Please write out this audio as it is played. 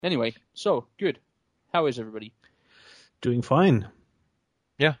Anyway, so good. How is everybody? Doing fine.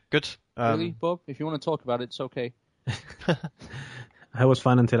 Yeah, good. Really, Bob? If you want to talk about it, it's okay. I was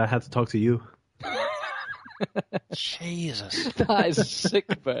fine until I had to talk to you. Jesus. That is a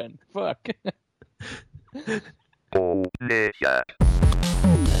sick burn. Fuck. Holy shit.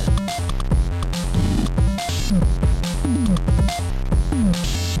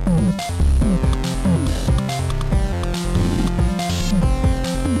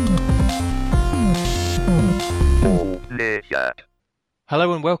 Holy shit.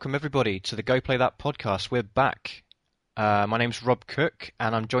 Hello and welcome everybody to the Go Play That podcast. We're back. My name's Rob Cook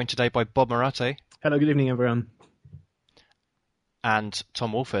and I'm joined today by Bob Marate Hello, good evening, everyone. and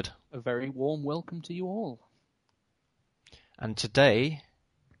Tom Wolford. A very warm welcome to you all. And today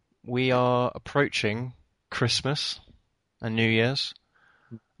we are approaching Christmas and New Year's.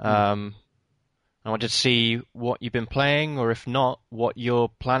 I wanted to see what you've been playing, or if not, what you're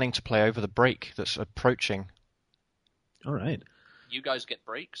planning to play over the break that's approaching. All right. You guys get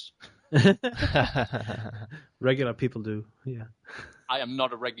breaks? Regular people do, yeah. I am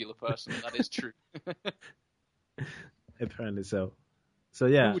not a regular person, that is true. Apparently so. So,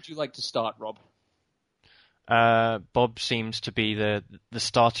 yeah. Who would you like to start, Rob? Bob seems to be the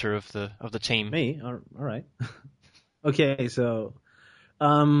starter of the team. Me? All right. Okay, so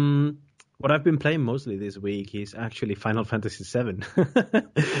what I've been playing mostly this week is actually Final Fantasy VII.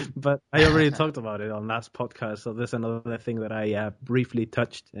 But I already talked about it on last podcast, so there's another thing that I briefly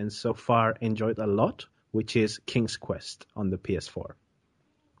touched and so far enjoyed a lot, which is King's Quest on the PS4.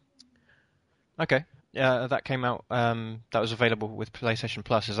 Okay. Yeah, that came out. That was available with PlayStation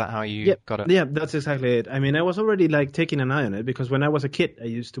Plus. Is that how you got it? Yeah, that's exactly it. I mean, I was already taking an eye on it because when I was a kid, I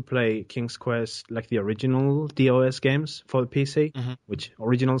used to play King's Quest, the original DOS games for the PC, which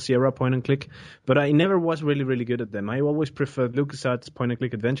original Sierra point and click. But I never was really, really good at them. I always preferred LucasArts point and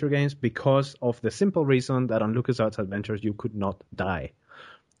click adventure games because of the simple reason that on LucasArts adventures you could not die.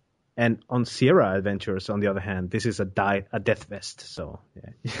 And on Sierra adventures, on the other hand, this is a death vest. So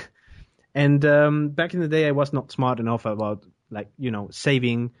yeah. And back in the day, I was not smart enough about,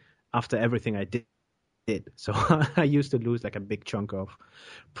 saving after everything I did. So I used to lose, a big chunk of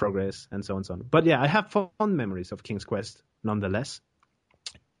progress and so on and so on. But yeah, I have fond memories of King's Quest nonetheless.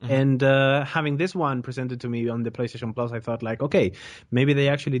 Mm-hmm. And having this one presented to me on the PlayStation Plus, I thought, okay, maybe they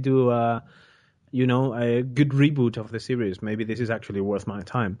actually do, a good reboot of the series. Maybe this is actually worth my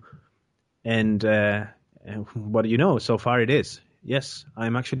time. And what do you know? So far it is. Yes,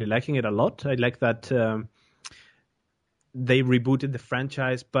 I'm actually liking it a lot. I like that they rebooted the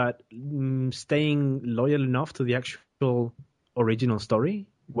franchise, but staying loyal enough to the actual original story,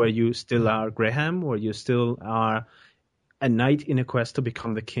 where you still are Graham, where you still are a knight in a quest to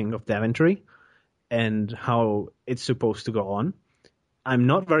become the king of Daventry, and how it's supposed to go on. I'm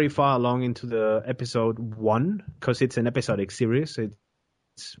not very far along into the episode 1, because it's an episodic series.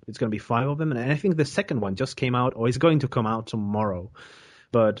 It's going to be 5 of them, and I think the second one just came out, or is going to come out tomorrow.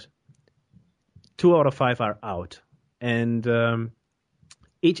 But 2 out of 5 are out, and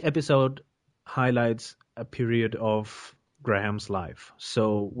each episode highlights a period of Graham's life.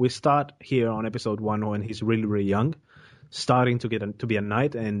 So we start here on episode 1 when he's really, really young, starting to get to be a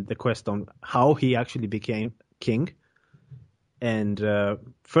knight, and the quest on how he actually became king. And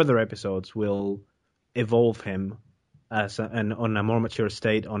further episodes will evolve him on a more mature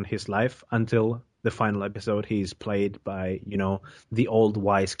state on his life until the final episode he's played by, the old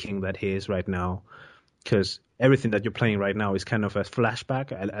wise king that he is right now. Because everything that you're playing right now is kind of a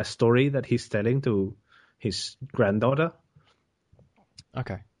flashback, a story that he's telling to his granddaughter.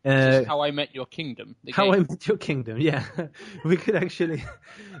 Okay. This is How I Met Your Kingdom. How I Met Your Kingdom, yeah. We could actually...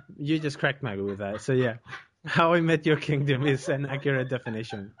 You just cracked my with that. So yeah, How I Met Your Kingdom is an accurate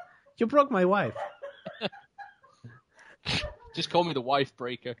definition. You broke my wife. Just call me the wife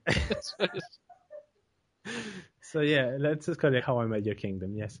breaker. So yeah, let's just call it How I Met Your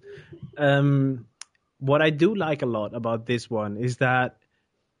Kingdom, yes. What I do like a lot about this one is that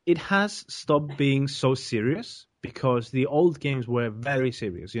it has stopped being so serious, because the old games were very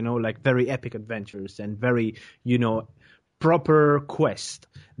serious, very epic adventures and very, proper quest.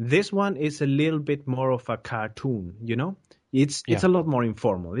 This one is a little bit more of a cartoon, It's a lot more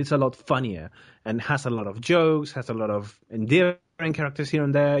informal. It's a lot funnier and has a lot of jokes, has a lot of endearing characters here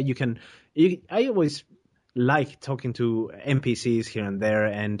and there. I always like talking to NPCs here and there,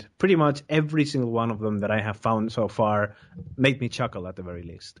 and pretty much every single one of them that I have found so far made me chuckle at the very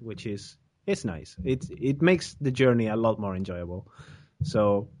least, which is it's nice. It makes the journey a lot more enjoyable.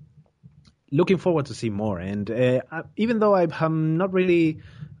 So looking forward to see more. And even though I'm not really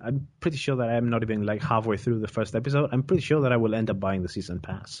I'm pretty sure that I'm not even like halfway through the first episode. I'm pretty sure that I will end up buying the season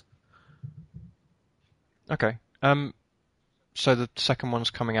pass. Okay. So the second one's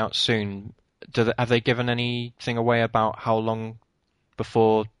coming out soon. Have they given anything away about how long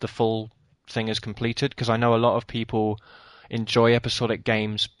before the full thing is completed? Because I know a lot of people enjoy episodic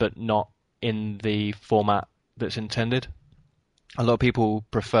games, but not in the format that's intended. A lot of people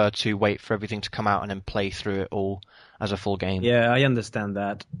prefer to wait for everything to come out and then play through it all as a full game. Yeah, I understand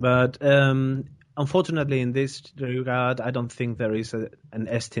that. But unfortunately, in this regard, I don't think there is an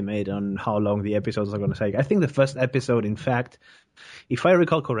estimate on how long the episodes are going to take. I think the first episode, in fact, if I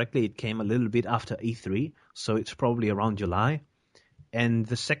recall correctly, it came a little bit after E3, so it's probably around July. And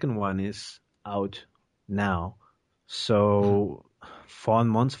the second one is out now. So 4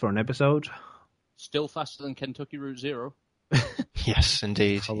 months for an episode. Still faster than Kentucky Route Zero. Yes,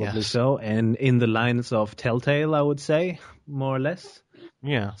 indeed. Probably yes. so. And in the lines of Telltale, I would say, more or less.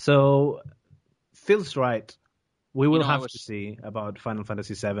 Yeah. So, Phil's right. We will I have was- to see about Final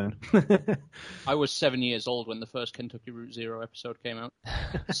Fantasy VII. I was 7 years old when the first Kentucky Route Zero episode came out.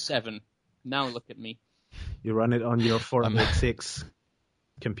 7. Now look at me. You run it on your 486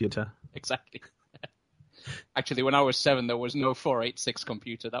 computer. Exactly. Actually, when I was 7, there was no 486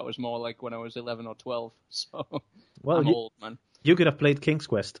 computer. That was more like when I was 11 or 12. So Well, I'm you, old, man. you could have played King's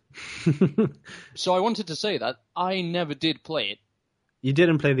Quest. So I wanted to say that I never did play it. You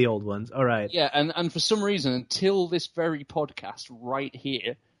didn't play the old ones. All right. Yeah, and for some reason, until this very podcast right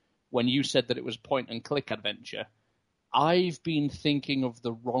here, when you said that it was point-and-click adventure, I've been thinking of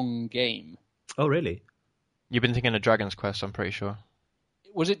the wrong game. Oh, really? You've been thinking of Dragon's Quest, I'm pretty sure.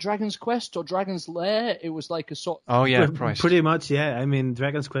 Was it Dragon's Quest or Dragon's Lair? It was like a sort. Oh, yeah, Pre- Christ. Pretty much, yeah. I mean,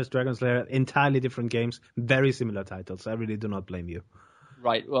 Dragon's Quest, Dragon's Lair, entirely different games, very similar titles. I really do not blame you.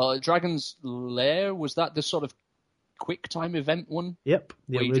 Right. Well, Dragon's Lair, was that the sort of quick time event one? Yep,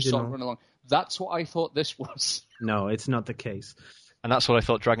 the Where you just sort of original. run along. That's what I thought this was. No, it's not the case. And that's what I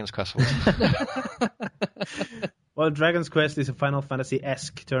thought Dragon's Quest was. Well, Dragon's Quest is a Final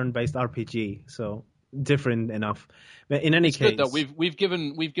Fantasy-esque turn-based RPG, so different enough. But in any It's case, good though. We've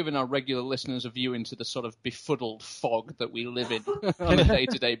given our regular listeners a view into the sort of befuddled fog that we live in on a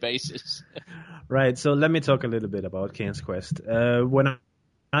day-to-day basis. right. So let me talk a little bit about King's Quest. When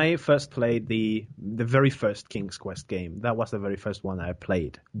I first played the very first King's Quest game, that was the very first one I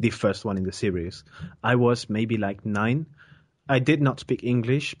played, the first one in the series. I was maybe like 9. I did not speak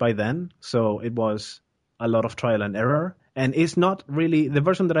English by then, so it was a lot of trial and error. And it's not really, the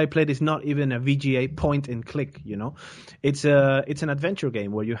version that I played is not even a VGA point and click, you know. It's an adventure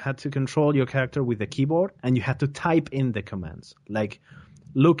game where you had to control your character with the keyboard and you had to type in the commands. Like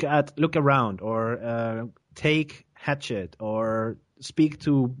look around, or take hatchet, or speak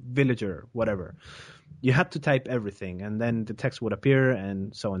to villager, whatever. You had to type everything and then the text would appear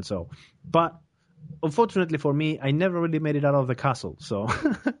and so and so. But unfortunately for me, I never really made it out of the castle. So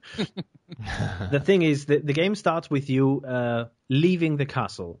the thing is, the game starts with you leaving the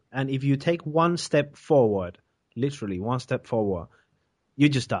castle. And if you take one step forward, literally one step forward, you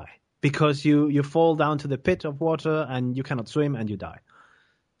just die. Because you fall down to the pit of water and you cannot swim and you die.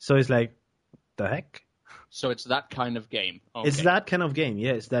 So it's like, the heck? So it's that kind of game. Okay. It's that kind of game,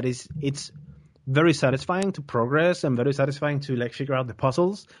 yes. It's very satisfying to progress and very satisfying to like figure out the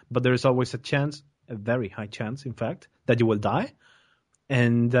puzzles, but there is always a chance, a very high chance, in fact, that you will die.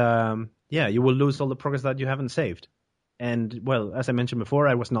 And you will lose all the progress that you haven't saved. And, well, as I mentioned before,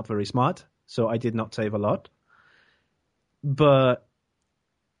 I was not very smart, so I did not save a lot. But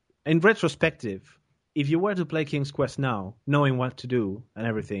in retrospective, if you were to play King's Quest now, knowing what to do and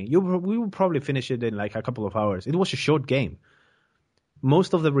everything, we would probably finish it in like a couple of hours. It was a short game.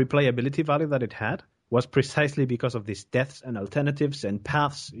 Most of the replayability value that it had was precisely because of these deaths and alternatives and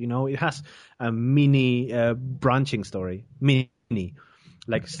paths. You know, it has a mini branching story,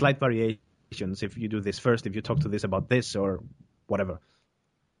 like slight variations. If you do this first, if you talk to this about this or whatever.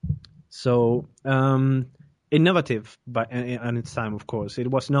 So innovative, but on its time, of course,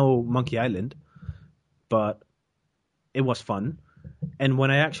 it was no Monkey Island, but it was fun. And when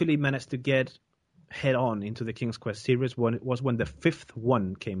I actually managed to get head on into the King's Quest series, when it was when the 5th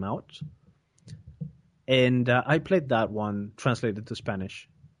one came out, and I played that one translated to Spanish,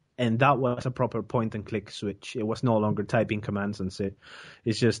 and that was a proper point and click switch. It was no longer typing commands and shit.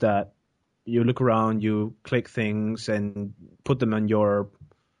 It's just that you look around, you click things and put them on your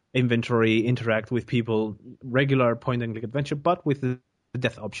inventory, interact with people, regular point and click adventure, but with the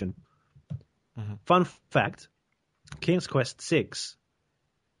death option. Mm-hmm. Fun fact, King's Quest 6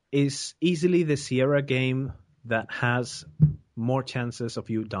 is easily the Sierra game that has more chances of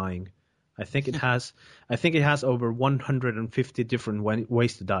you dying. I think it has over 150 different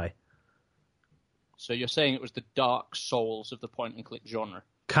ways to die. So you're saying it was the Dark Souls of the point-and-click genre?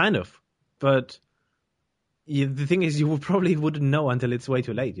 Kind of, but the thing is, you probably wouldn't know until it's way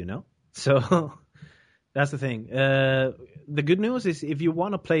too late, you know? So that's the thing. The good news is if you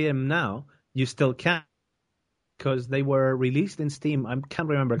want to play them now, you still can, because they were released in Steam, I can't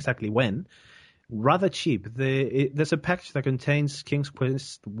remember exactly when, rather cheap. There's a package that contains King's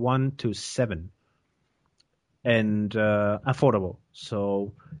Quest 1 to 7 and affordable.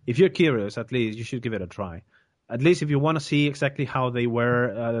 So if you're curious, at least you should give it a try. At least if you want to see exactly how they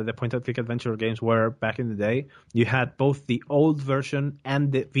were, the point-and-click adventure games were back in the day, you had both the old version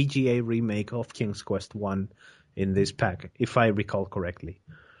and the VGA remake of King's Quest 1 in this pack, if I recall correctly.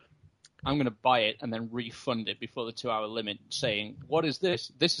 I'm going to buy it and then refund it before the 2-hour limit, saying, what is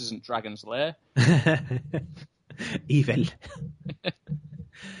this? This isn't Dragon's Lair. Evil.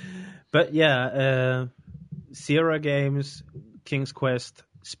 But yeah, Sierra Games, King's Quest,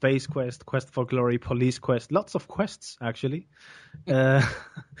 Space Quest, Quest for Glory, Police Quest, lots of quests actually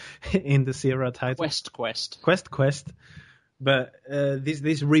in the Sierra title. Quest. But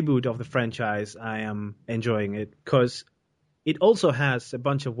this reboot of the franchise, I am enjoying it because it also has a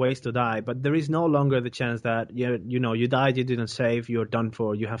bunch of ways to die, but there is no longer the chance that you died, you didn't save, you're done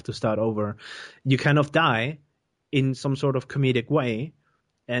for, you have to start over. You kind of die in some sort of comedic way,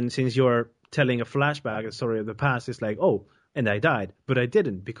 and since you're telling a flashback, a story of the past, it's like, oh, and I died, but I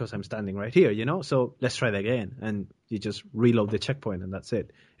didn't because I'm standing right here, so let's try that again. And you just reload the checkpoint and that's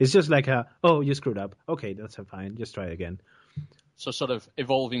it. It's just like you screwed up. Okay, that's fine. Just try again. So sort of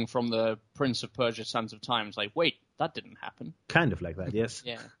evolving from the Prince of Persia Sands of Time. It's like, wait, that didn't happen. Kind of like that, yes.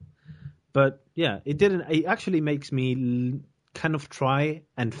 Yeah. But yeah, it didn't. It actually makes me kind of try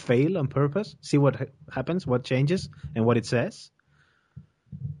and fail on purpose, see what happens, what changes, and what it says.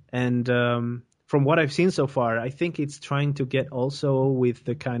 And from what I've seen so far, I think it's trying to get also with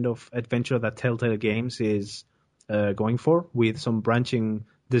the kind of adventure that Telltale Games is going for, with some branching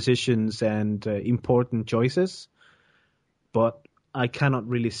decisions and important choices. But I cannot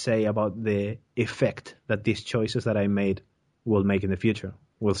really say about the effect that these choices that I made will make in the future.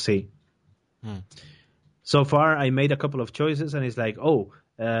 We'll see. So far, I made a couple of choices, and it's like,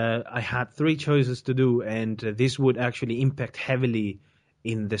 I had 3 choices to do, and this would actually impact heavily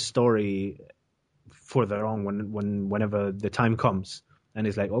in the story further on whenever the time comes. And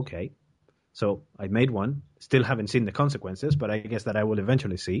it's like, okay, so I made one, still haven't seen the consequences, but I guess that I will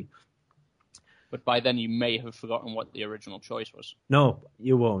eventually see. But by then you may have forgotten what the original choice was. No,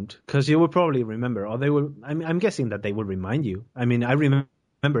 you won't, because you will probably remember, or they will. I'm guessing that they will remind you. I mean, I remember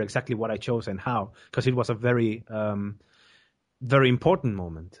exactly what I chose and how, because it was a very, very important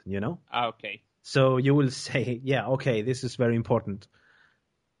moment, Okay. So you will say, yeah, okay, this is very important.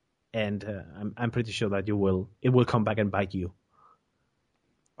 And I'm pretty sure that it will come back and bite you.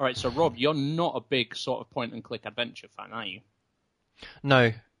 All right, so Rob, you're not a big sort of point-and-click adventure fan, are you?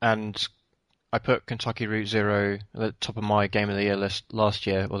 No, and I put Kentucky Route Zero at the top of my Game of the Year list last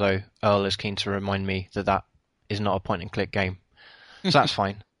year, although Earl is keen to remind me that is not a point-and-click game. So that's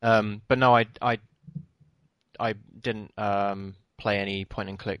fine. But no, I didn't play any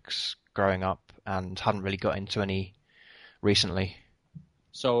point-and-clicks growing up and hadn't really got into any recently.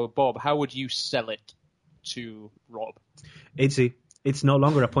 So, Bob, how would you sell it to Rob? It's no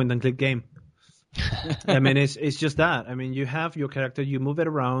longer a point-and-click game. I mean, it's just that. I mean, you have your character, you move it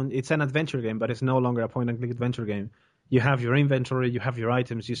around. It's an adventure game, but it's no longer a point-and-click adventure game. You have your inventory, you have your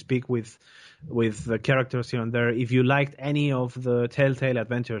items, you speak with the characters here and there. If you liked any of the Telltale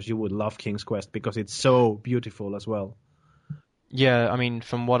adventures, you would love King's Quest because it's so beautiful as well. Yeah, I mean,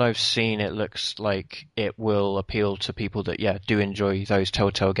 from what I've seen, it looks like it will appeal to people that, do enjoy those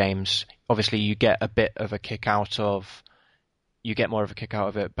Telltale games. Obviously, you get more of a kick out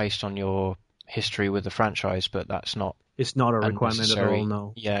of it based on your history with the franchise, but that's not... It's not a requirement at all,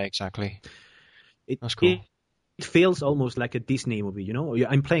 no. Yeah, exactly. That's cool. It feels almost like a Disney movie,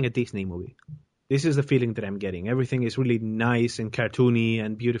 I'm playing a Disney movie. This is the feeling that I'm getting. Everything is really nice and cartoony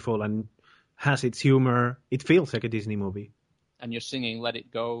and beautiful and has its humor. It feels like a Disney movie. And you're singing Let It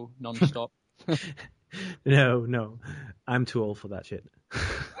Go non-stop? No. I'm too old for that shit.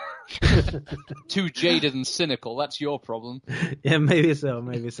 Too jaded and cynical. That's your problem. Yeah, maybe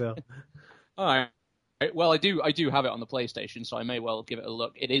so. All right. Well, I do have it on the PlayStation, so I may well give it a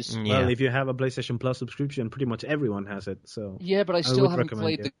look. It is... Well, if you have a PlayStation Plus subscription, pretty much everyone has it, so... Yeah, but I still haven't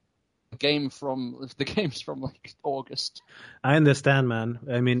played the games from like August. I understand, man.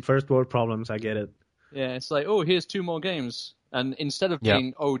 I mean, first world problems, I get it. Yeah, it's like, here's 2 more games. And instead of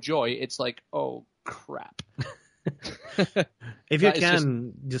being, oh, joy, it's like, oh, crap. If you That is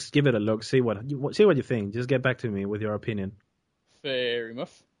can, just give it a look. See what you think. Just get back to me with your opinion. fair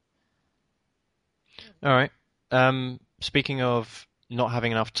enough. All right. Speaking of not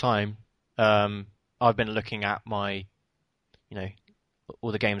having enough time, I've been looking at my,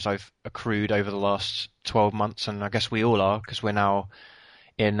 all the games I've accrued over the last 12 months, and I guess we all are, because we're now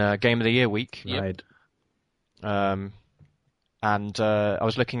in Game of the Year week. Yep. Right. And I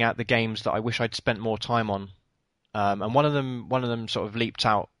was looking at the games that I wish I'd spent more time on, and one of them sort of leaped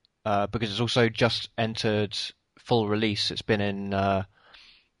out because it's also just entered full release. It's been in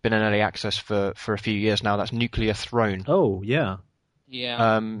early access for a few years now. That's Nuclear Throne. Oh yeah.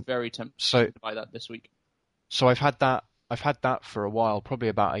 Yeah, very tempted to buy that this week. So I've had that for a while, probably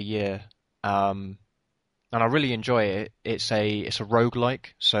about a year, and I really enjoy it. It's a roguelike,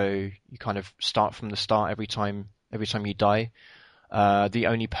 so you kind of start from the start every time you die. The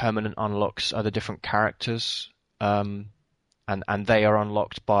only permanent unlocks are the different characters, and they are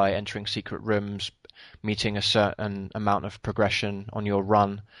unlocked by entering secret rooms, meeting a certain amount of progression on your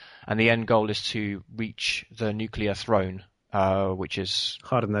run, and the end goal is to reach the Nuclear Throne, which is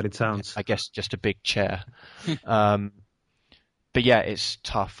Harder than it sounds. I guess just a big chair. But yeah, it's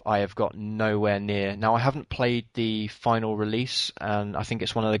tough. I have got nowhere near. Now, I haven't played the final release, and I think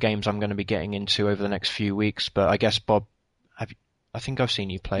it's one of the games I'm going to be getting into over the next few weeks. But I guess, Bob, I think I've seen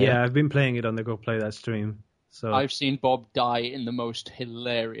you play it. Yeah, I've been playing it on the Go Play That stream. So I've seen Bob die in the most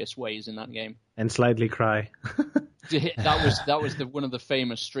hilarious ways in that game. and slightly cry. That was one of the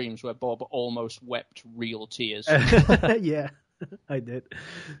famous streams where Bob almost wept real tears. Yeah, I did.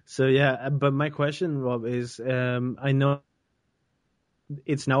 So yeah, but my question, Rob, is I know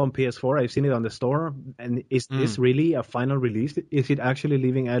it's now on PS4. I've seen it on the store. And is this really a final release? Is it actually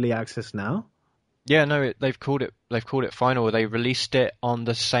leaving early access now? Yeah, no, they've called it final. They released it on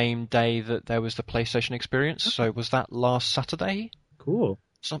the same day that there was the PlayStation experience. So was that last Saturday? Cool.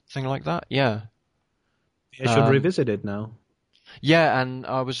 Something like that. Yeah. I should revisit it now. Yeah, and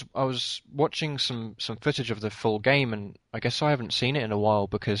I was watching some footage of the full game, and I guess I haven't seen it in a while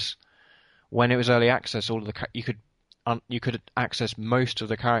because when it was early access, you could access most of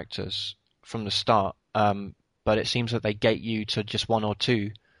the characters from the start, but it seems that they gate you to just one or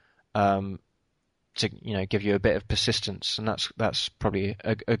two, to give you a bit of persistence, and that's probably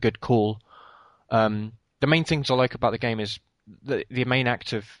a good call. The main things I like about the game is the main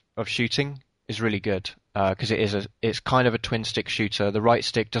act of shooting is really good because it's kind of a twin stick shooter. The right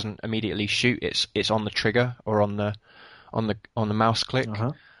stick doesn't immediately shoot; it's on the trigger or on the mouse click.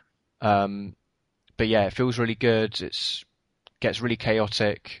 But yeah, it feels really good. It gets really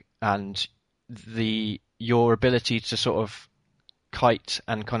chaotic, and your ability to sort of kite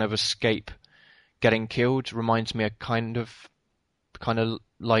and kind of escape getting killed reminds me of kind of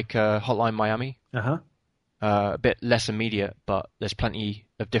like Hotline Miami. A bit less immediate, but there's plenty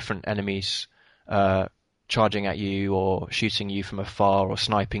of different enemies charging at you or shooting you from afar or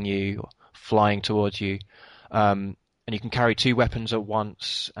sniping you or flying towards you. And you can carry two weapons at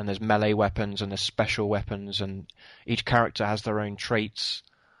once, and there's melee weapons and there's special weapons, and each character has their own traits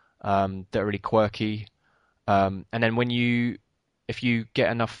that are really quirky. And then if you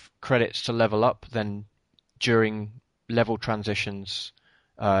get enough credits to level up, then during level transitions,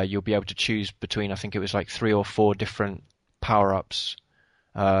 you'll be able to choose between, I think it was like 3 or 4 different power-ups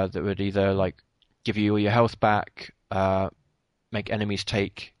that would either like give you all your health back, make enemies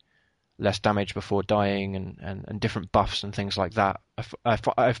take less damage before dying, and different buffs and things like that.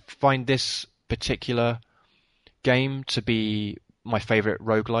 I find this particular game to be my favorite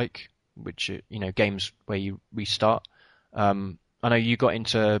roguelike, which games where you restart. I know you got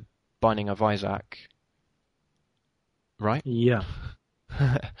into Binding of Isaac, right? Yeah.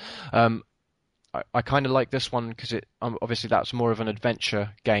 I kind of like this one because obviously that's more of an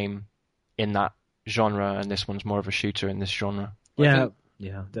adventure game in that genre, and this one's more of a shooter in this genre.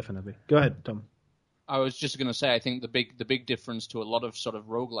 Yeah, definitely. Go ahead, Tom. I was just going to say, I think the big difference to a lot of sort of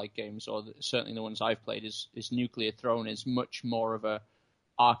roguelike games, or certainly the ones I've played, is Nuclear Throne is much more of a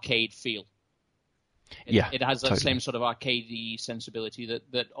arcade feel. It has that totally. same sort of arcadey sensibility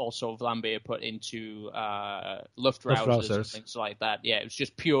that also Vlambeer put into Luftrausers and things like that. Yeah, it was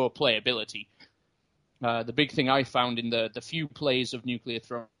just pure playability. The big thing I found in the few plays of Nuclear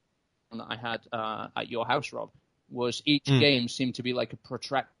Throne that I had at your house, Rob, was each game seemed to be like a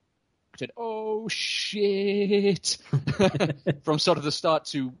protracted, oh shit, from sort of the start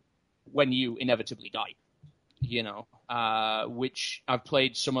to when you inevitably die. Which I've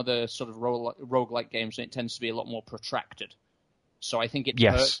played some of the sort of roguelike games, and it tends to be a lot more protracted. So I think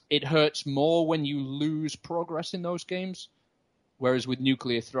it hurts more when you lose progress in those games, Whereas with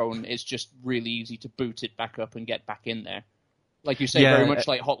Nuclear Throne, it's just really easy to boot it back up and get back in there. Like you say, very much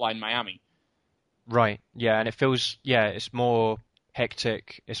like Hotline Miami. Right, yeah, and it feels, it's more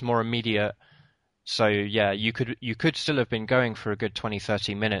hectic, it's more immediate. So, yeah, you could still have been going for a good 20,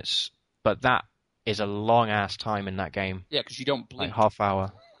 30 minutes, but that is a long-ass time in that game. Yeah, because you don't blink. Like half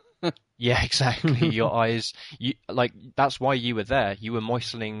hour. Yeah, exactly. Your eyes, that's why you were there. You were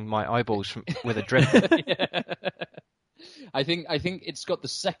moistening my eyeballs with a drip. Yeah. I think it's got the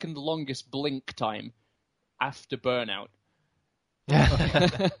second longest blink time after Burnout.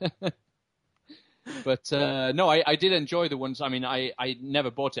 But no, I did enjoy the ones. I mean, I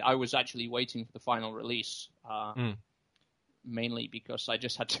never bought it. I was actually waiting for the final release, mainly because I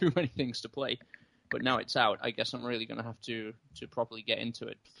just had too many things to play. But now it's out. I guess I'm really going to have to properly get into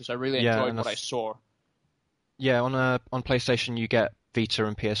it because I really enjoyed what I saw. Yeah, on PlayStation you get Vita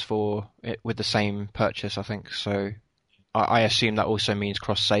and PS4 with the same purchase, I think. So I assume that also means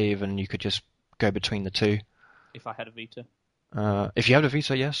cross-save and you could just go between the two. If I had a Vita. If you have a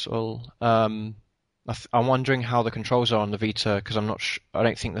Vita, yes. Well, I'm wondering how the controls are on the Vita because I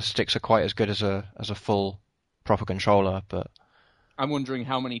don't think the sticks are quite as good as a full proper controller, but. I'm wondering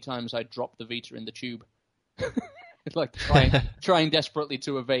how many times I dropped the Vita in the tube, like trying desperately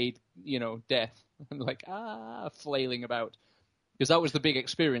to evade, death, like flailing about, because that was the big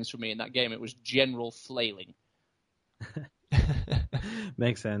experience for me in that game. It was general flailing.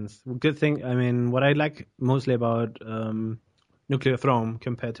 Makes sense. Good thing. I mean, what I like mostly about Nuclear Throne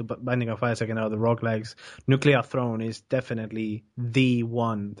compared to Binding of Isaac and other roguelikes, Nuclear Throne is definitely the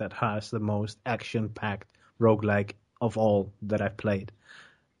one that has the most action-packed roguelike of all that I've played.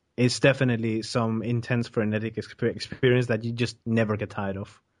 It's definitely some intense frenetic experience that you just never get tired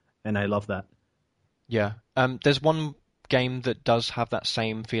of, and I love that. Yeah. There's one game that does have that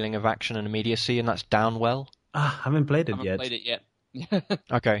same feeling of action and immediacy, and that's Downwell. Haven't played it yet. Played it yet.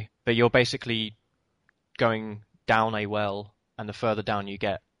 Okay, but you're basically going down a well, and the further down you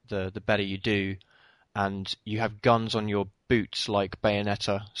get, the better you do, and you have guns on your boots like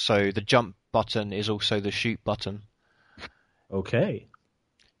Bayonetta, so the jump button is also the shoot button. Okay.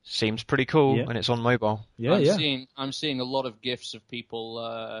 Seems pretty cool, and it's on mobile. Yeah, I'm seeing a lot of GIFs of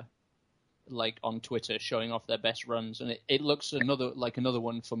people like on Twitter showing off their best runs, and it looks another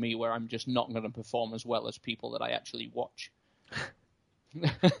one for me where I'm just not going to perform as well as people that I actually watch.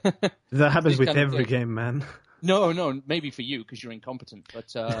 That happens with every game, man. No, maybe for you because you're incompetent,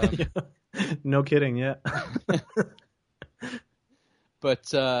 but no kidding, yeah.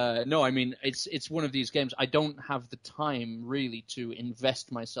 But no, I mean it's one of these games. I don't have the time really to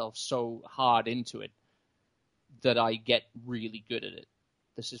invest myself so hard into it that I get really good at it.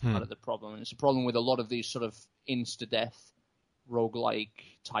 This is part of the problem, and it's a problem with a lot of these sort of insta-death roguelike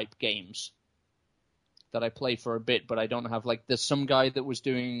type games that I play for a bit, but I don't have there's some guy that was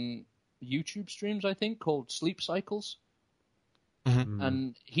doing YouTube streams, I think, called Sleep Cycles. Mm-hmm.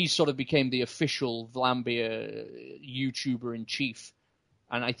 And he sort of became the official Vlambeer YouTuber in chief.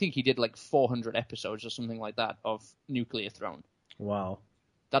 And I think he did 400 episodes or something like that of Nuclear Throne. Wow.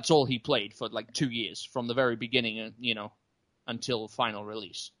 That's all he played for 2 years, from the very beginning, until final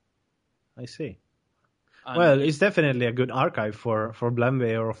release. I see. Well, it's definitely a good archive for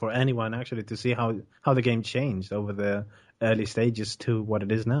Vlambeer or for anyone actually to see how the game changed over the early stages to what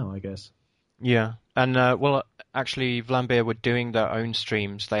it is now, I guess. Yeah, and actually Vlambeer were doing their own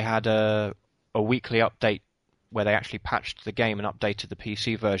streams. They had a weekly update where they actually patched the game and updated the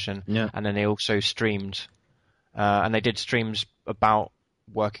PC version, and then they also streamed. And they did streams about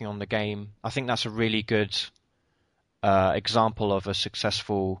working on the game. I think that's a really good example of a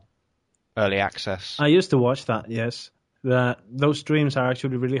successful early access. I used to watch that, yes. Those streams are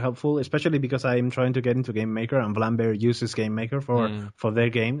actually really helpful, especially because I'm trying to get into Game Maker, and Vlambeer uses Game Maker for their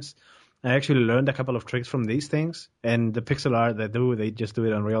games. I actually learned a couple of tricks from these things, and the pixel art they just do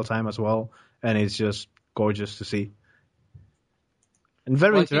it in real time as well, and it's just gorgeous to see. And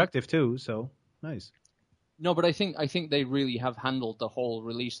very interactive too, so nice. No, but I think they really have handled the whole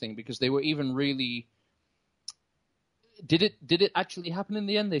release thing, because they were even really... Did it actually happen in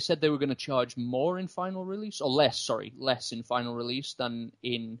the end? They said they were going to charge more in final release, or less in final release than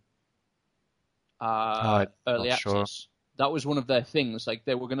in early access. Sure. That was one of their things.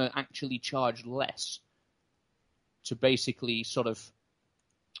 They were going to actually charge less to basically sort of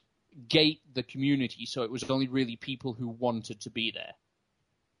gate the community, so it was only really people who wanted to be there.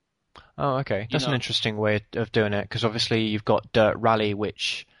 Oh, okay. That's an interesting way of doing it, because obviously you've got Dirt Rally,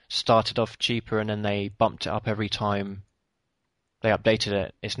 which started off cheaper and then they bumped it up every time they updated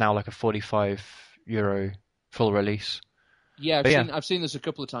it. It's now like a €45 full release. Yeah, I've seen this a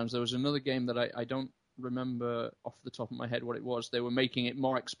couple of times. There was another game that I don't remember off the top of my head what it was. They were making it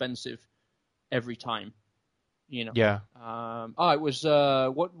more expensive every time. You know. Yeah. It was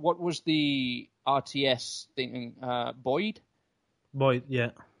what was the RTS thing? Boyd. Boyd,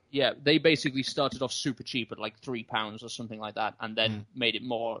 yeah. Yeah, they basically started off super cheap at like £3 or something like that, and then made it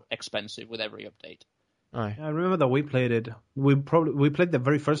more expensive with every update. Right. I remember that we played it. We played the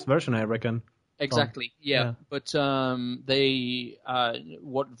very first version, I reckon. Exactly, yeah. But they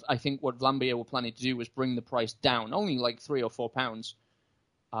what Vlambeer were planning to do was bring the price down, only like £3 or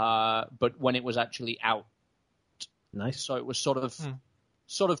 £4, but when it was actually out. Nice. So it was sort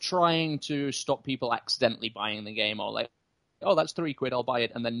of trying to stop people accidentally buying the game, or like, oh, that's £3, I'll buy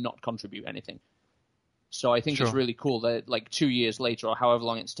it, and then not contribute anything. So I think it's really cool that like 2 years later, or however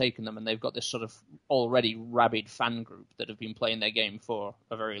long it's taken them, and they've got this sort of already rabid fan group that have been playing their game for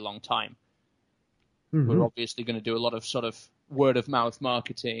a very long time. Mm-hmm. We're obviously going to do a lot of sort of word of mouth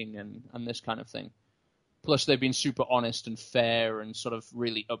marketing and this kind of thing. Plus, they've been super honest and fair and sort of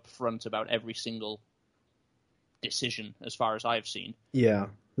really upfront about every single decision, as far as I've seen. Yeah,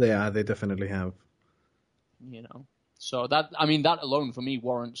 they definitely have. You know. So that alone for me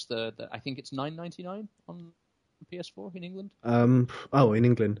warrants the I think it's $9.99 on PS4 in England. In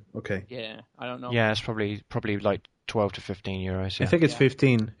England, okay. Yeah, I don't know. Yeah, it's probably like 12 to 15 euros. Yeah. I think it's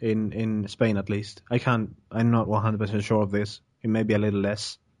 15 in Spain at least. I'm not 100% sure of this. It may be a little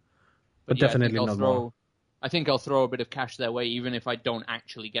less, but definitely not more. I think I'll throw a bit of cash their way, even if I don't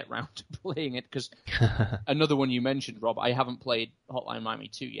actually get round to playing it. Because another one you mentioned, Rob, I haven't played Hotline Miami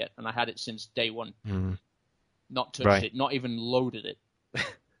 2 yet, and I had it since day one. Mm. Not touched it, not even loaded it.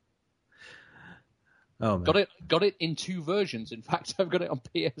 Oh man. Got it in 2 versions. In fact, I've got it on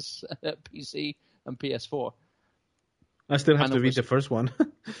PC and PS4. I still have to read the first one.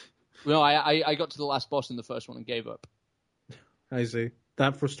 No, I got to the last boss in the first one and gave up. I see.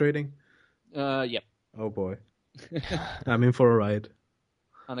 That frustrating? Yep. Oh boy. I'm in for a ride.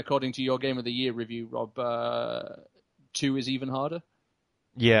 And according to your Game of the Year review, Rob, 2 is even harder?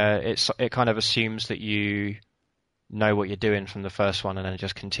 Yeah, it kind of assumes that you know what you're doing from the first one, and then it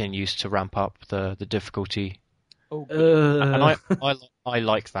just continues to ramp up the difficulty. Oh, and I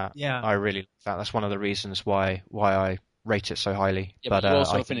like that. Yeah, I really like that. That's one of the reasons why I rate it so highly. Yeah, but you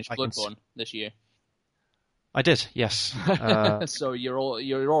also finished Bloodborne this year. I did, yes. So you're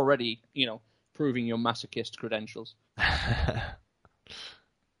already, proving your masochist credentials.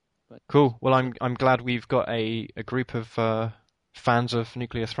 Cool. Well, I'm glad we've got a group of fans of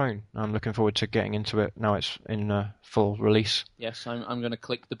Nuclear Throne. I'm looking forward to getting into it now it's in full release. Yes, I'm going to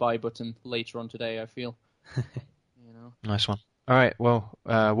click the buy button later on today, I feel. Nice one. All right, well,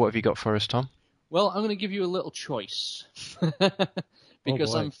 what have you got for us, Tom? Well, I'm going to give you a little choice.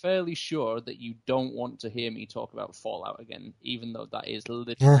 Because I'm fairly sure that you don't want to hear me talk about Fallout again, even though that is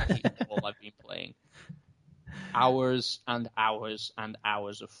literally all I've been playing. Hours and hours and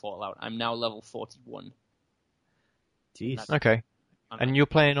hours of Fallout. I'm now level 41. Jeez. Okay. And you're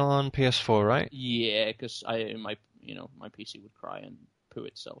playing on PS4, right? Yeah, because my PC would cry and poo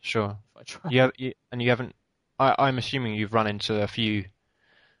itself. Sure. If I tried. You haven't. I'm assuming you've run into a few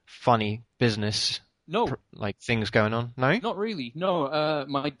funny business. No. Things going on. No. Not really. No.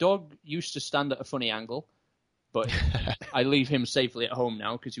 My dog used to stand at a funny angle, but I leave him safely at home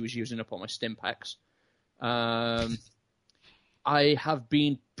now because he was using up all my stim packs. I have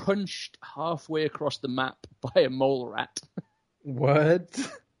been punched halfway across the map by a mole rat. What?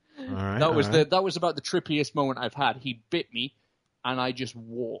 All right, that was about the trippiest moment I've had. He bit me, and I just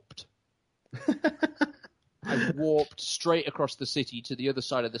warped. I warped straight across the city to the other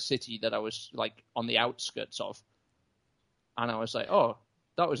side of the city that I was on the outskirts of, and I was like, "Oh,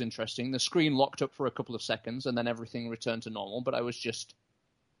 that was interesting." The screen locked up for a couple of seconds, and then everything returned to normal. But I was just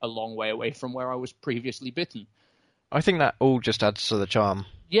a long way away from where I was previously bitten. I think that all just adds to the charm.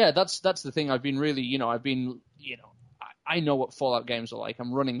 Yeah, that's the thing. I've been really, I know what Fallout games are like.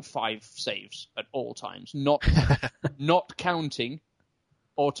 I'm running 5 saves at all times, not counting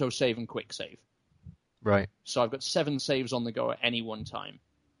auto-save and quick save. Right. So I've got 7 saves on the go at any one time.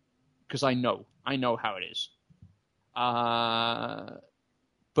 Because I know how it is. But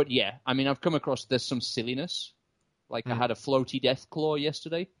yeah, I've come across, there's some silliness. I had a floaty Deathclaw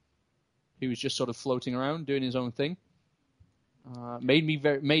yesterday. He was just sort of floating around, doing his own thing.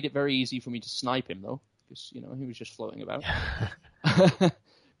 Made it very easy for me to snipe him, though. Because, he was just floating about.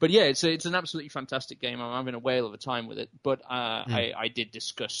 But yeah, it's an absolutely fantastic game. I'm having a whale of a time with it. But I did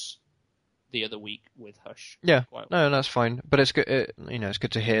discuss the other week with Hush. Yeah, no, that's fine. But it's good. It's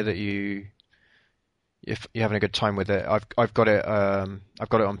good to hear that you're having a good time with it. I've got it. I've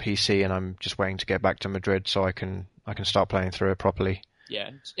got it on PC, and I'm just waiting to get back to Madrid so I can start playing through it properly.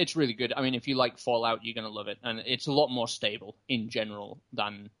 Yeah, it's really good. I mean, if you like Fallout, you're going to love it. And it's a lot more stable in general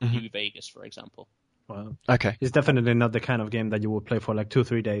than New Vegas, for example. Well, Okay. It's definitely not the kind of game that you would play for like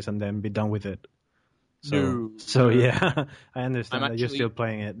 2-3 days and then be done with it. So yeah, I understand that you're still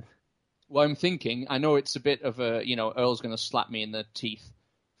playing it. Well, I'm thinking, I know it's a bit of a, Earl's going to slap me in the teeth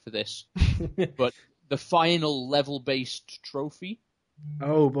for this, but the final level-based trophy.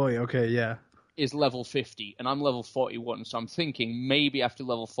 Oh boy, okay, yeah. Is level 50, and I'm level 41, so I'm thinking maybe after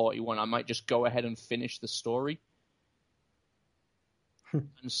level 41 I might just go ahead and finish the story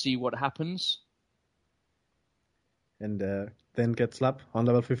and see what happens. And then get slapped on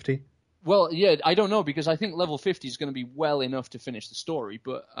level 50? Well, yeah, I don't know, because I think level 50 is going to be well enough to finish the story,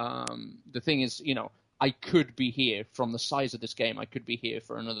 but the thing is, I could be here, from the size of this game, I could be here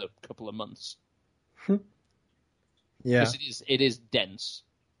for another couple of months. Yeah. Because it is dense.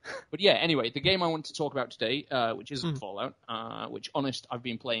 But yeah, anyway, the game I want to talk about today, which isn't Fallout, which, honest, I've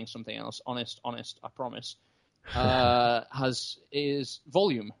been playing something else, honest, I promise, is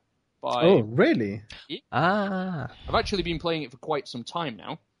Volume. Oh, really? Yeah. I've actually been playing it for quite some time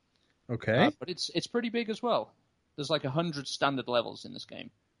now. Okay. But it's pretty big as well. There's like 100 standard levels in this game.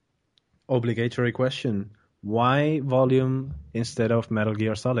 Obligatory question. Why Volume instead of Metal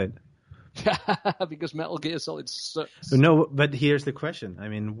Gear Solid? Because Metal Gear Solid sucks. No, but here's the question. I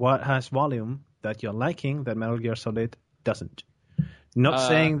mean, what has Volume that you're liking that Metal Gear Solid doesn't? Not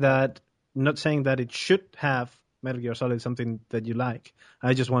saying that it should have Metal Gear Solid something that you like.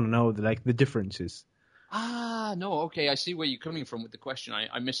 I just want to know the differences. No, okay, I see where you're coming from with the question.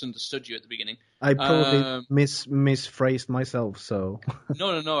 I misunderstood you at the beginning. I probably misphrased myself, so...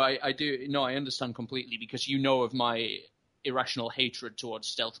 No, I do. No, I understand completely, because you know of my irrational hatred towards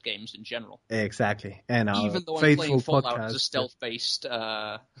stealth games in general. Exactly. And our even though I'm playing Fallout podcast as a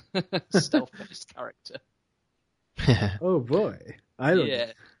stealth-based character. Oh boy. I don't know.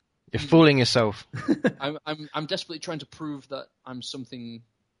 You're fooling yourself. I'm desperately trying to prove that I'm something,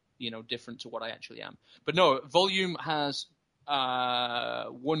 different to what I actually am. But no, Volume has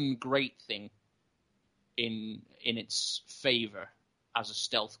one great thing in its favor as a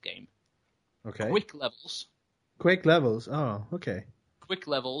stealth game. Okay. Quick levels. Oh, okay. Quick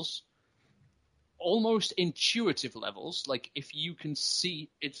levels. Almost intuitive levels. Like, if you can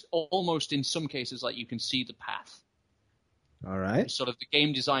see, it's almost in some cases like you can see the path. All right. Sort of the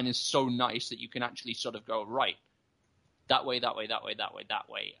game design is so nice that you can actually sort of go, right, that way,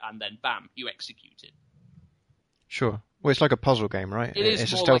 and then bam, you execute it. Sure. Well, it's like a puzzle game, right? It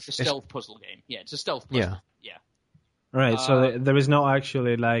is more like a stealth puzzle game. Yeah, it's a stealth puzzle. Yeah. Right, so there is no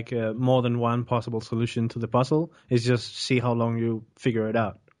actually more than one possible solution to the puzzle. It's just see how long you figure it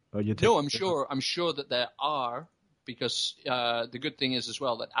out. No, I'm sure that there are, because the good thing is as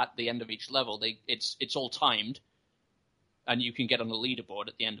well that at the end of each level, it's all timed. And you can get on the leaderboard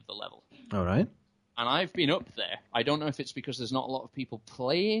at the end of the level. All right. And I've been up there. I don't know if it's because there's not a lot of people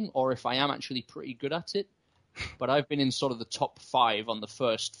playing or if I am actually pretty good at it, but I've been in sort of the top 5 on the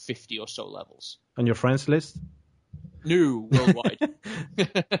first 50 or so levels. On your friends list? No, worldwide.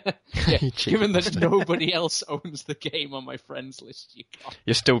 Given that nobody else owns the game on my friends list, you can't.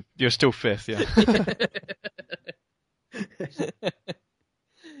 You're still 5th, yeah.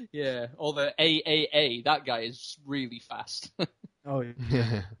 Yeah, or the AAA, that guy is really fast. Oh,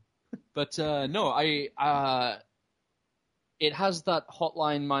 yeah. But no, it has that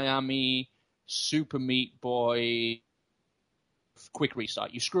Hotline Miami, Super Meat Boy, quick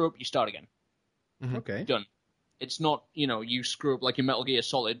restart. You screw up, you start again. Okay. Done. It's not, you screw up like in Metal Gear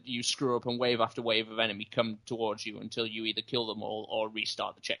Solid, you screw up and wave after wave of enemy come towards you until you either kill them all or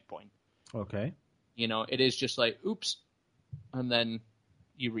restart the checkpoint. Okay. It is just like, oops, and then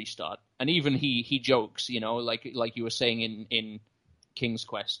you restart. And even he jokes, like you were saying in King's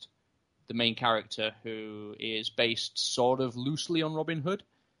Quest, the main character who is based sort of loosely on Robin Hood.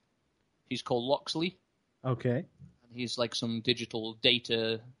 He's called Loxley. Okay. He's like some digital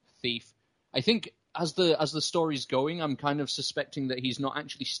data thief. I think as the story's going, I'm kind of suspecting that he's not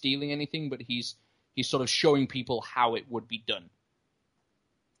actually stealing anything, but he's sort of showing people how it would be done.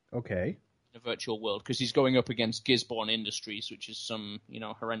 Okay. In a virtual world, because he's going up against Gisborne Industries, which is some,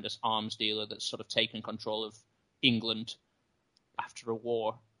 horrendous arms dealer that's sort of taken control of England after a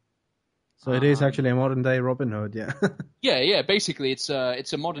war. So it is actually a modern day Robin Hood, yeah. Yeah. Basically, it's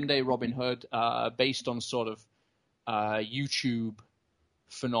a modern day Robin Hood, based on sort of YouTube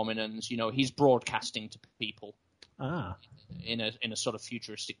phenomenons. He's broadcasting to people in a sort of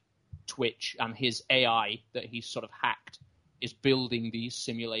futuristic Twitch, and his AI that he's sort of hacked is building these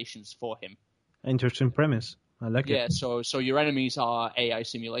simulations for him. Interesting premise. I like it. Yeah, so your enemies are AI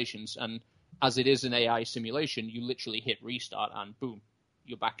simulations, and as it is an AI simulation, you literally hit restart and boom,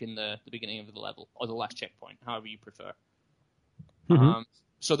 you're back in the beginning of the level, or the last checkpoint, however you prefer. Mm-hmm.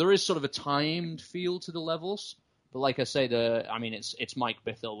 So there is sort of a timed feel to the levels, but like I say, it's Mike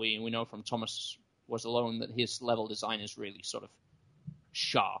Bithell. We know from Thomas Was Alone that his level design is really sort of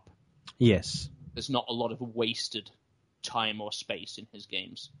sharp. Yes. There's not a lot of wasted time or space in his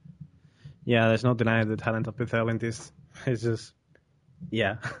games. Yeah, there's no denying the talent of Bithell in this. It's just,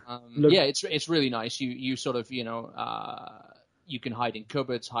 yeah. Yeah, it's really nice. You sort of, you can hide in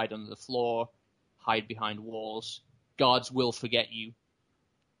cupboards, hide under the floor, hide behind walls. Guards will forget you.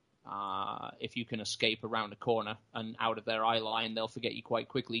 If you can escape around a corner and out of their eye line, they'll forget you quite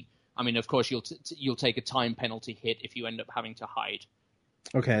quickly. I mean, of course, you'll take a time penalty hit if you end up having to hide.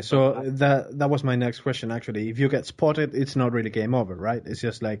 Okay, so that was my next question, actually. If you get spotted, it's not really game over, right? It's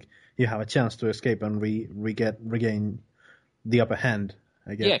just like you have a chance to escape and regain the upper hand,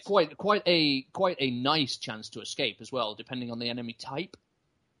 I guess. Yeah, quite a nice chance to escape as well, depending on the enemy type.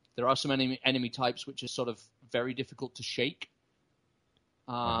 There are some enemy types which are sort of very difficult to shake.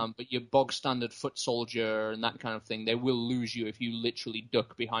 But your bog standard foot soldier and that kind of thing, they will lose you if you literally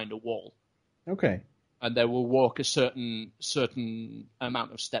duck behind a wall. Okay. And they will walk a certain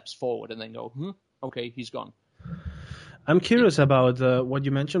amount of steps forward and then go, okay, he's gone. I'm curious about what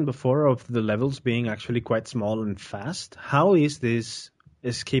you mentioned before of the levels being actually quite small and fast. How is this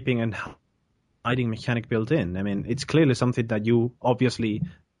escaping and hiding mechanic built in? I mean, it's clearly something that you obviously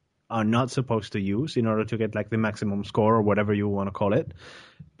are not supposed to use in order to get like the maximum score or whatever you want to call it.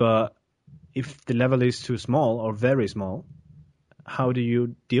 But if the level is too small or very small, how do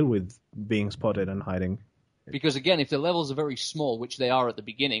you deal with being spotted and hiding? Because again, if the levels are very small, which they are at the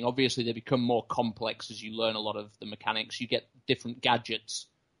beginning, obviously they become more complex as you learn a lot of the mechanics. You get different gadgets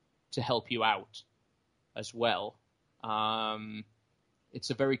to help you out as well. It's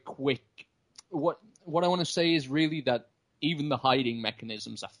a very quick... What I want to say is really that even the hiding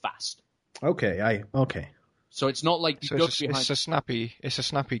mechanisms are fast. Okay. So it's not like you duck behind... It's a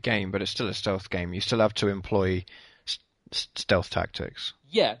snappy game, but it's still a stealth game. You still have to employ stealth tactics.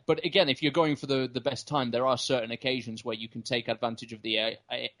 Yeah, but again, if you're going for the best time, there are certain occasions where you can take advantage of the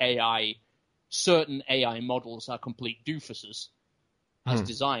AI. Certain AI models are complete doofuses as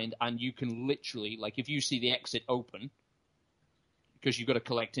designed, and you can literally, like, if you see the exit open, because you've got to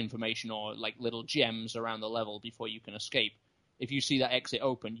collect information or like little gems around the level before you can escape. If you see that exit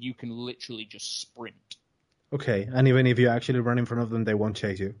open, you can literally just sprint. Okay, and even if you actually run in front of them, they won't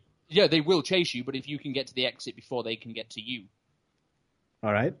chase you? Yeah, they will chase you, but if you can get to the exit before they can get to you,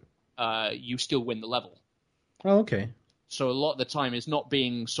 all right, you still win the level. Oh, okay. So a lot of the time is not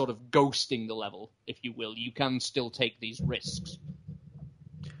being sort of ghosting the level, if you will. You can still take these risks.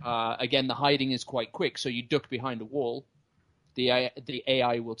 Again, the hiding is quite quick, so you duck behind a wall. The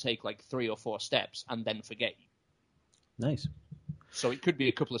AI will take like 3 or 4 steps and then forget you. Nice. So it could be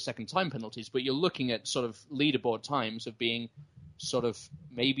a couple of second time penalties, but you're looking at sort of leaderboard times of being sort of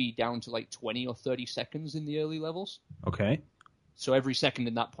maybe down to like 20 or 30 seconds in the early levels. Okay. So every second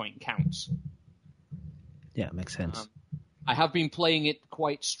in that point counts. Yeah, makes sense. I have been playing it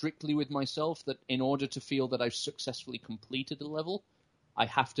quite strictly with myself that in order to feel that I've successfully completed a level, I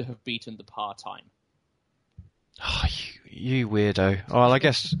have to have beaten the par time. Oh, you weirdo. Well, I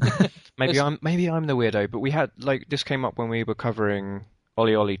guess maybe I'm the weirdo, but we had like this came up when we were covering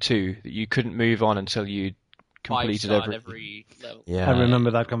Oli Oli 2 that you couldn't move on until you completed every level. Yeah, I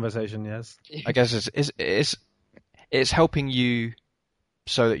remember that conversation. Yes. I guess it's helping you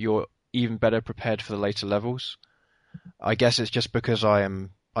so that you're even better prepared for the later levels. I guess it's just because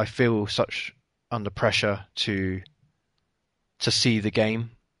I feel such under pressure to see the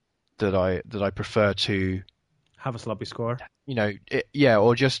game that I prefer to have a sloppy score.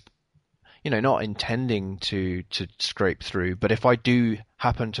 Or just not intending to scrape through, but if I do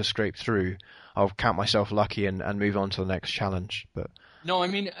happen to scrape through, I'll count myself lucky and move on to the next challenge. But no, I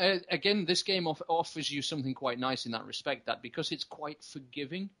mean, again, this game offers you something quite nice in that respect, that because it's quite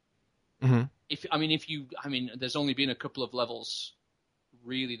forgiving. Mm-hmm. There's only been a couple of levels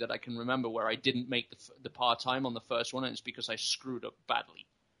really that I can remember where I didn't make the par time on the first one, and it's because I screwed up badly.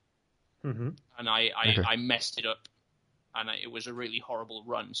 Mm-hmm. And I messed it up, and it was a really horrible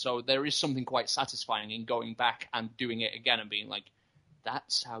run. So there is something quite satisfying in going back and doing it again and being like,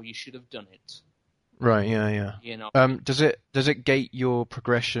 that's how you should have done it. Right, yeah. Does it gate your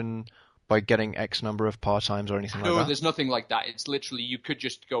progression by getting X number of par times or anything like that? No, there's nothing like that. It's literally, you could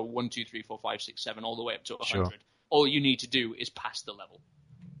just go 1, 2, 3, 4, 5, 6, 7, all the way up to 100. Sure. All you need to do is pass the level.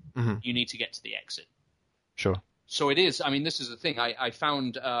 Mm-hmm. You need to get to the exit. Sure. So it is, this is the thing. I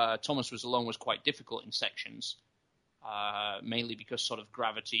found Thomas Was Alone was quite difficult in sections, mainly because sort of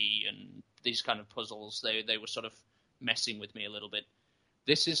gravity and these kind of puzzles, they were sort of messing with me a little bit.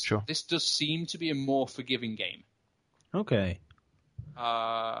 This does seem to be a more forgiving game. Okay.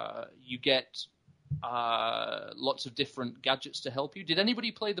 You get lots of different gadgets to help you. Did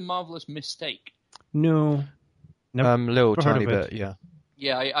anybody play The Marvelous Mistake? No. Little tiny bit, yeah.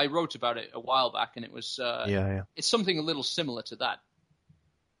 Yeah, I wrote about it a while back, and it was it's something a little similar to that.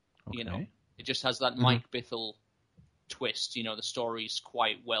 Okay. You know, it just has that Mike Bithell twist. You know, the story's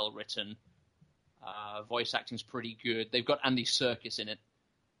quite well written. Voice acting's pretty good. They've got Andy Serkis in it.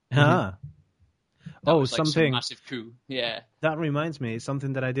 Ah. That was like something some massive coup. Yeah. That reminds me,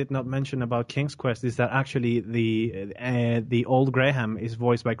 something that I did not mention about King's Quest is that actually the old Graham is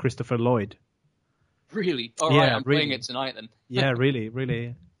voiced by Christopher Lloyd. Really? All right, I'm playing it tonight then. Yeah,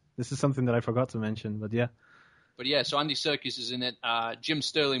 really. This is something that I forgot to mention, but yeah. But yeah, so Andy Serkis is in it. Jim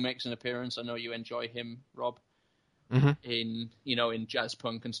Sterling makes an appearance. I know you enjoy him, Rob. In jazz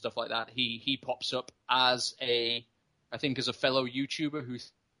punk and stuff like that. He pops up as a fellow YouTuber who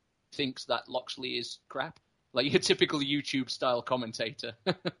thinks that Loxley is crap, like your typical YouTube style commentator.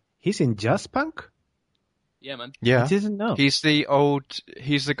 He's in jazz punk? Yeah, man. Yeah. I didn't know. He's the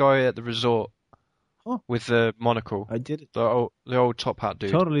guy at the resort with the monocle. I did. The old top hat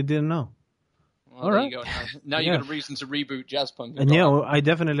dude. Totally didn't know. Well, there you go. Now you got a reason to reboot jazz punk. And I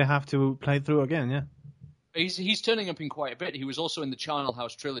definitely have to play through again. Yeah. He's turning up in quite a bit. He was also in the Charnel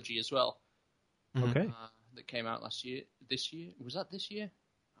House trilogy as well. Okay. That came out last year. This year? Was that this year?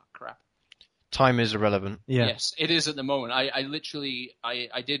 Oh, crap. Time is irrelevant. Yeah. Yes, it is at the moment. I literally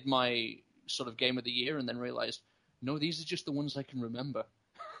did my sort of game of the year and then realized, no, these are just the ones I can remember.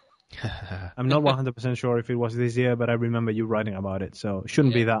 I'm not 100% sure if it was this year, but I remember you writing about it, so it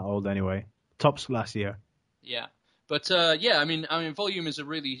shouldn't be that old anyway. Tops last year. Yeah. But I mean Volume is a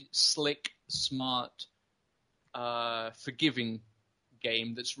really slick, smart, forgiving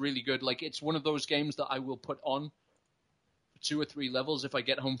game that's really good. Like, it's one of those games that I will put on for 2 or 3 levels if I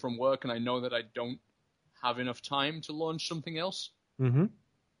get home from work and I know that I don't have enough time to launch something else. Mm-hmm.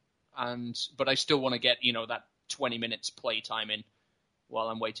 But I still want to get, that 20 minutes play time in while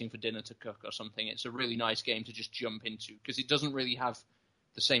I'm waiting for dinner to cook or something. It's a really nice game to just jump into because it doesn't really have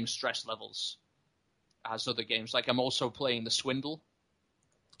the same stress levels as other games. Like, I'm also playing The Swindle.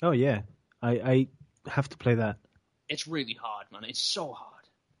 Oh, yeah. I have to play that. It's really hard, man. It's so hard.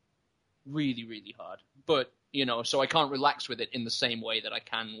 Really, really hard. But, so I can't relax with it in the same way that I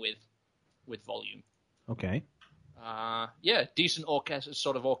can with Volume. Okay. Decent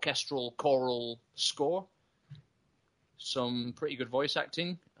orchestral choral score. Some pretty good voice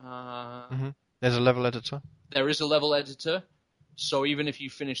acting. There's a level editor. There is a level editor. So even if you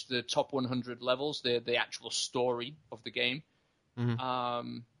finish the top 100 levels, the actual story of the game,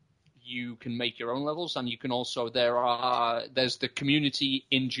 you can make your own levels, and you can also there's the community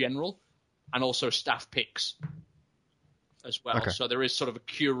in general, and also staff picks as well. Okay. So there is sort of a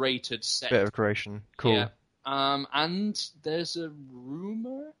curated set. Bit of creation. Cool. Yeah. And there's a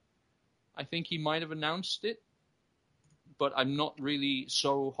rumor. I think he might have announced it, but I'm not really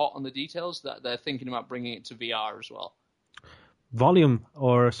so hot on the details that they're thinking about bringing it to VR as well. Volume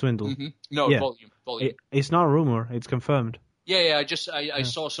or Swindle? Mm-hmm. No, yeah. Volume. It's not a rumor. It's confirmed. Yeah. I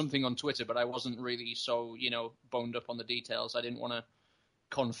saw something on Twitter, but I wasn't really so boned up on the details. I didn't want to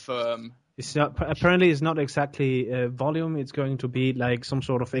confirm. It's not, apparently, it's not exactly Volume. It's going to be like some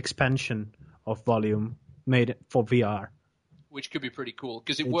sort of expansion of Volume made for VR. Which could be pretty cool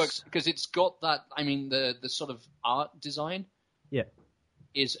because it works because it's got that. I mean, the sort of art design. Yeah.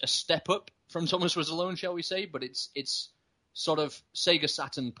 Is a step up from Thomas Was Alone, shall we say? But it's sort of Sega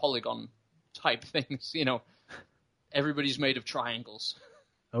Saturn polygon type things. Everybody's made of triangles.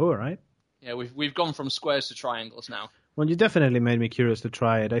 Oh, all right. Yeah, we've gone from squares to triangles now. Well, you definitely made me curious to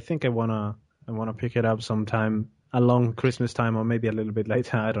try it. I think I wanna pick it up sometime along Christmas time or maybe a little bit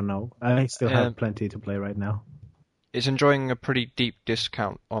later. I don't know. I still have plenty to play right now. It's enjoying a pretty deep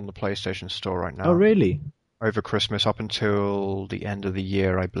discount on the PlayStation Store right now. Oh, really? Over Christmas, up until the end of the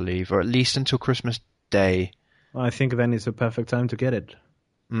year, I believe, or at least until Christmas Day. Well, I think then it's a perfect time to get it.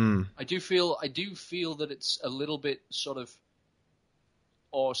 I do feel that it's a little bit sort of,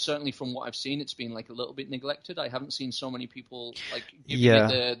 or certainly from what I've seen, it's been like a little bit neglected. I haven't seen so many people like giving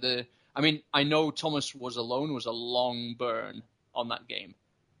it the. I mean, I know Thomas Was Alone was a long burn on that game.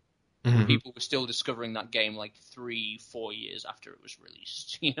 Mm-hmm. People were still discovering that game like 3-4 years after it was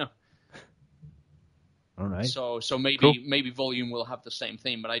released. All right. So maybe Volume will have the same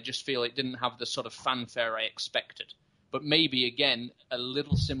thing, but I just feel it didn't have the sort of fanfare I expected. But maybe, again, a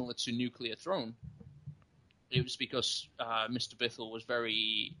little similar to Nuclear Throne. It was because Mr. Bithell was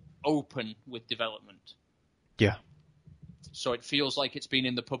very open with development. Yeah. So it feels like it's been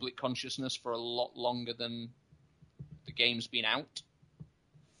in the public consciousness for a lot longer than the game's been out.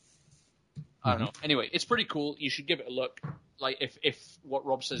 I don't know. Anyway, it's pretty cool. You should give it a look. Like, if what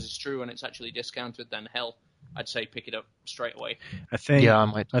Rob says is true and it's actually discounted, then hell, I'd say pick it up straight away. I think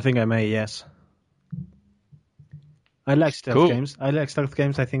I may, yes. I like stealth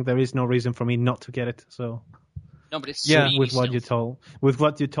games. I think there is no reason for me not to get it. So no, but it's with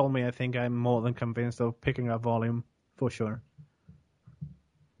what you told me, I think I'm more than convinced of picking up Volume for sure.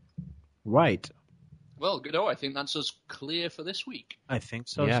 Right. Well, Godot, I think that's us clear for this week. I think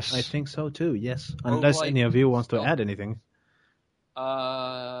so. Yes. I think so too. Yes, unless any of you wants to add anything.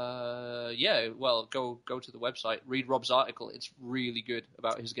 Yeah. Well, go to the website, read Rob's article. It's really good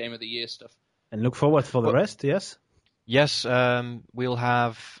about his Game of the Year stuff. And look forward for the rest. Yes. Yes. We'll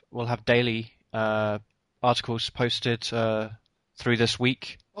have daily articles posted through this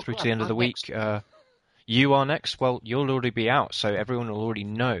week, through to the end of the week. You are next. Well, you'll already be out, so everyone will already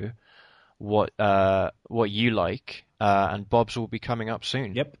know what you like, and Bob's will be coming up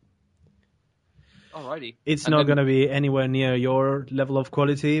soon. Yep. Alrighty. It's not going to be anywhere near your level of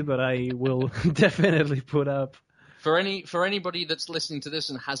quality, but I will definitely put up. For anybody that's listening to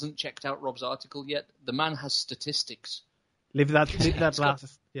this and hasn't checked out Rob's article yet, the man has statistics. Leave Rob's for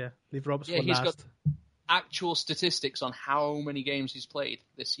last. He's got actual statistics on how many games he's played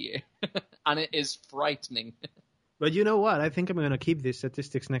this year, and it is frightening. But you know what? I think I'm going to keep these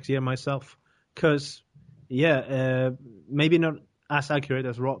statistics next year myself. Because, maybe not as accurate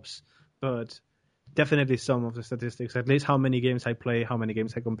as Rob's, but definitely some of the statistics. At least how many games I play, how many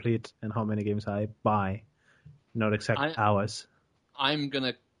games I complete, and how many games I buy. Not exact hours. I'm going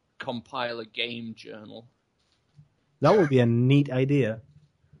to compile a game journal. That would be a neat idea.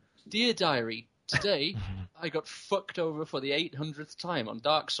 Dear Diary, today I got fucked over for the 800th time on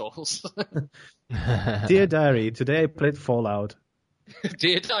Dark Souls. Dear Diary, today I played Fallout.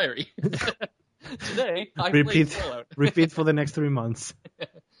 Dear Diary, today I played Fallout. Repeat for the next 3 months.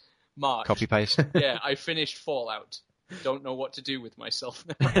 March. Copy paste. Yeah, I finished Fallout. Don't know what to do with myself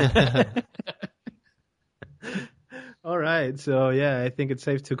now. All right, so I think it's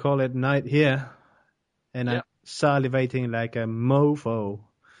safe to call it night here. And I'm salivating like a mofo.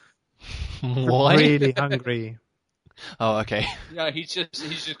 Why? Really hungry. Oh, okay. Yeah, he's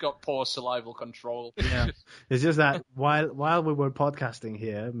just got poor salival control. Yeah, it's just that while we were podcasting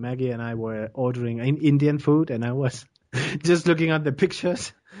here, Maggie and I were ordering Indian food, and I was just looking at the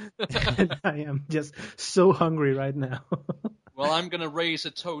pictures, and I am just so hungry right now. Well, I'm going to raise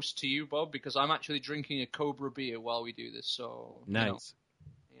a toast to you, Bob, because I'm actually drinking a Cobra beer while we do this. So nice.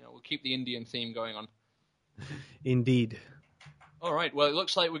 We'll keep the Indian theme going on. Indeed. All right. Well, it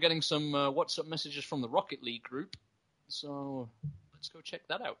looks like we're getting some WhatsApp messages from the Rocket League group. So let's go check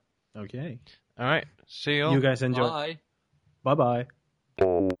that out. Okay. All right. See you all. You guys enjoy. Bye. Bye-bye.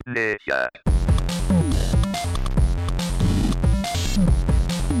 Pleasure.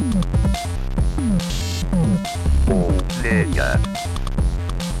 Pleasure.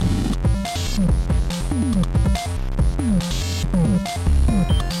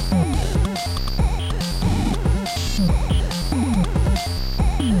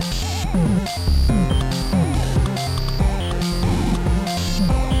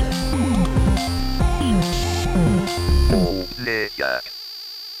 Pleasure.